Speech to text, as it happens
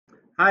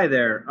Hi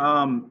there.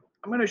 I'm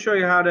going to show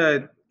you how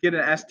to get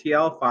an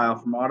STL file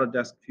from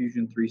Autodesk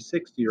Fusion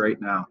 360 right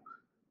now.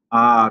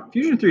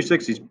 Fusion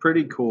 360 is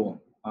pretty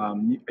cool.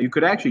 You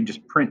could actually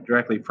just print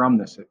directly from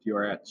this if you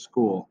are at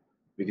school.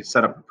 You could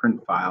set up a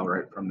print file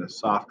right from this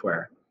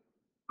software.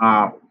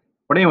 But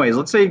anyways,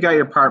 let's say you got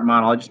your part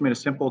model. I just made a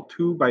simple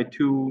 2 by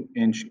 2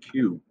 inch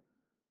cube.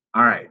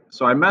 All right,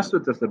 so I messed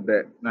with this a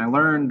bit, and I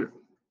learned,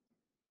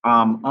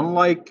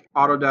 unlike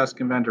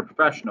Autodesk Inventor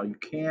Professional, you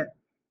can't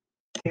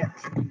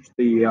change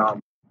the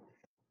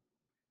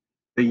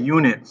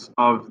units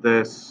of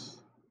this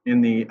in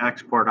the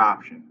export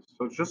options.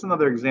 So it's just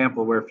another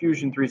example where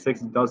Fusion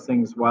 360 does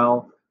things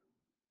well,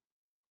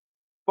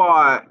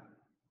 but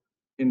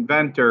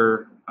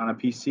Inventor on a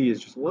PC is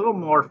just a little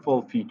more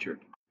full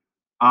featured.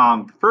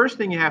 The first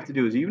thing you have to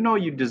do is, even though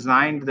you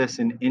designed this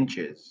in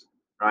inches,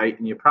 right,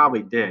 and you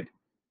probably did,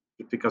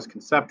 because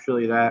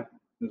conceptually that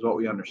is what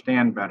we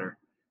understand better,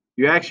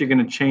 you're actually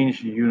going to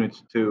change the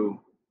units to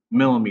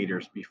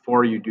millimeters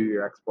before you do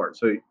your export.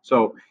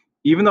 So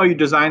even though you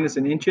designed this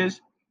in inches,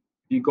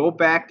 you go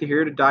back to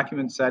here to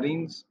document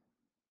settings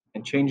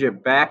and change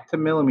it back to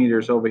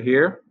millimeters over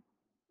here.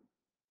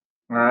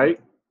 All right,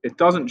 it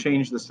doesn't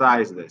change the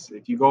size of this.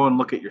 If you go and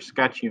look at your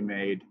sketch you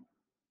made,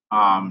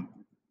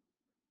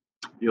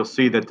 you'll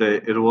see that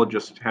it will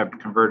just have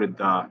converted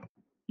the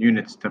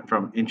units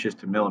from inches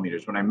to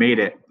millimeters. When I made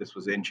it, this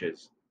was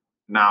inches.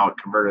 Now it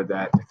converted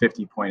that to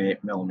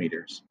 50.8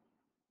 millimeters.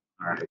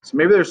 All right, so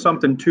maybe there's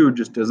something to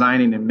just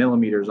designing in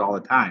millimeters all the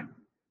time.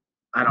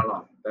 I don't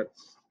know.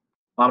 That's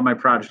a lot of my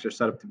projects are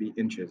set up to be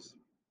inches.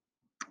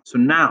 So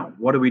now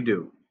what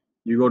do?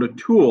 You go to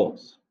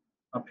Tools,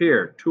 up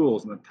here,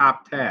 Tools in the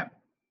top tab.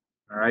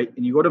 All right,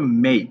 and you go to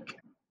Make.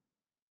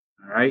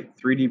 All right,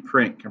 3D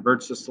Print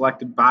converts the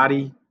selected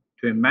body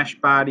to a mesh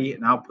body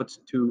and outputs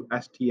to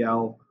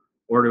STL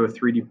or to a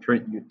 3D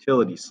print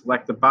utility.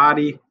 Select the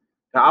body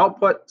to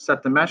output,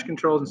 set the mesh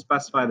controls, and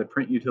specify the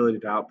print utility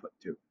to output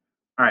to.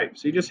 All right,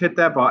 so you just hit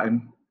that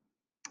button.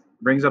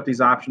 It brings up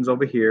these options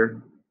over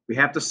here. We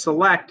have to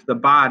select the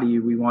body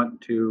we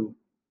want to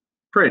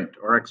print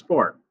or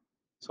export.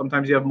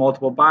 Sometimes you have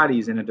multiple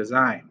bodies in a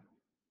design.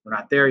 We're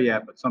not there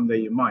yet, but someday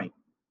you might.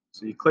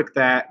 So you click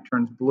that, it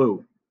turns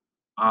blue.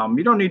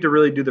 You don't need to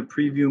really do the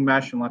preview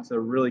mesh unless it's a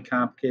really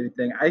complicated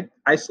thing.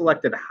 I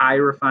selected high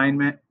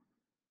refinement.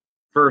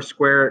 For a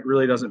square, it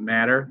really doesn't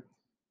matter.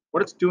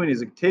 What it's doing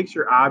is it takes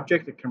your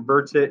object, it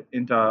converts it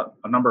into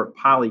a number of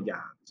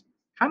polygons,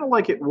 kind of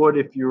like it would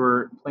if you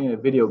were playing a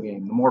video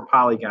game. The more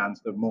polygons,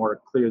 the more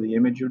clear the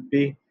image would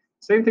be.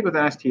 Same thing with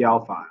an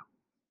STL file.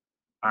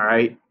 All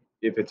right,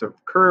 if it's a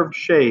curved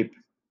shape,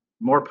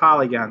 more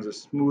polygons, the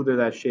smoother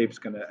that shape's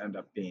going to end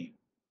up being.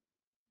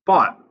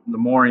 But the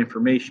more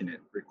information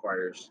it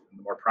requires,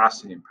 the more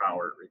processing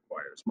power it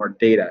requires, more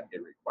data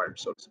it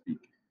requires, so to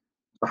speak.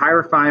 So high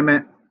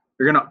refinement,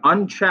 you're going to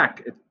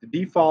uncheck. The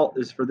default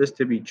is for this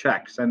to be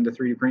checked. Send to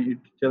 3D print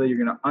utility.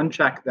 You're going to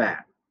uncheck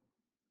that.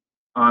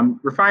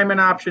 Refinement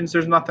options,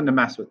 there's nothing to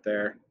mess with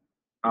there.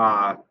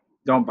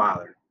 Don't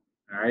bother.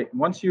 All right.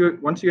 Once you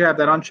have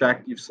that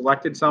unchecked, you've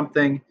selected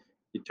something.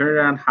 You turn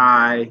it on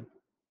high.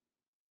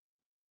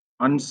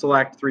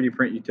 Unselect 3D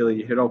print utility.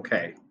 You hit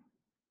OK.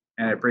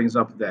 And it brings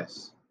up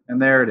this,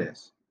 and there it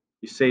is.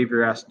 You save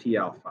your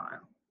STL file.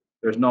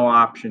 There's no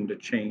option to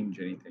change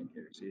anything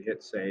here. So you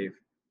hit save,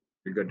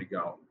 you're good to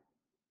go.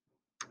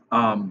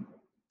 And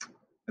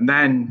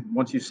then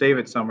once you save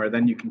it somewhere,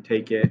 then you can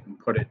take it and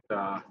put it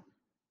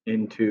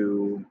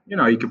into,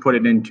 you can put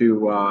it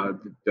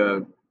into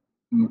the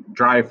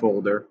drive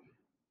folder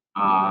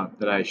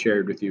that I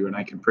shared with you, and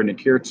I can print it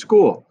here at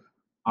school.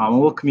 And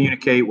we'll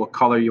communicate what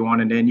color you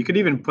want it in. You could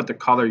even put the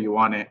color you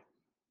want it,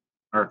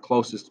 or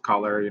closest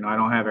color. I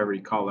don't have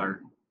every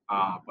color,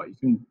 but you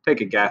can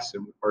take a guess,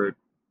 or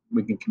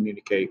we can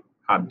communicate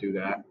how to do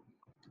that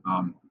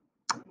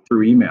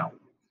through email.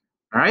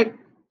 All right,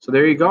 so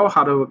there you go,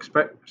 how to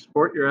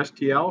export your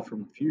STL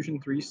from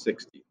Fusion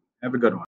 360. Have a good one.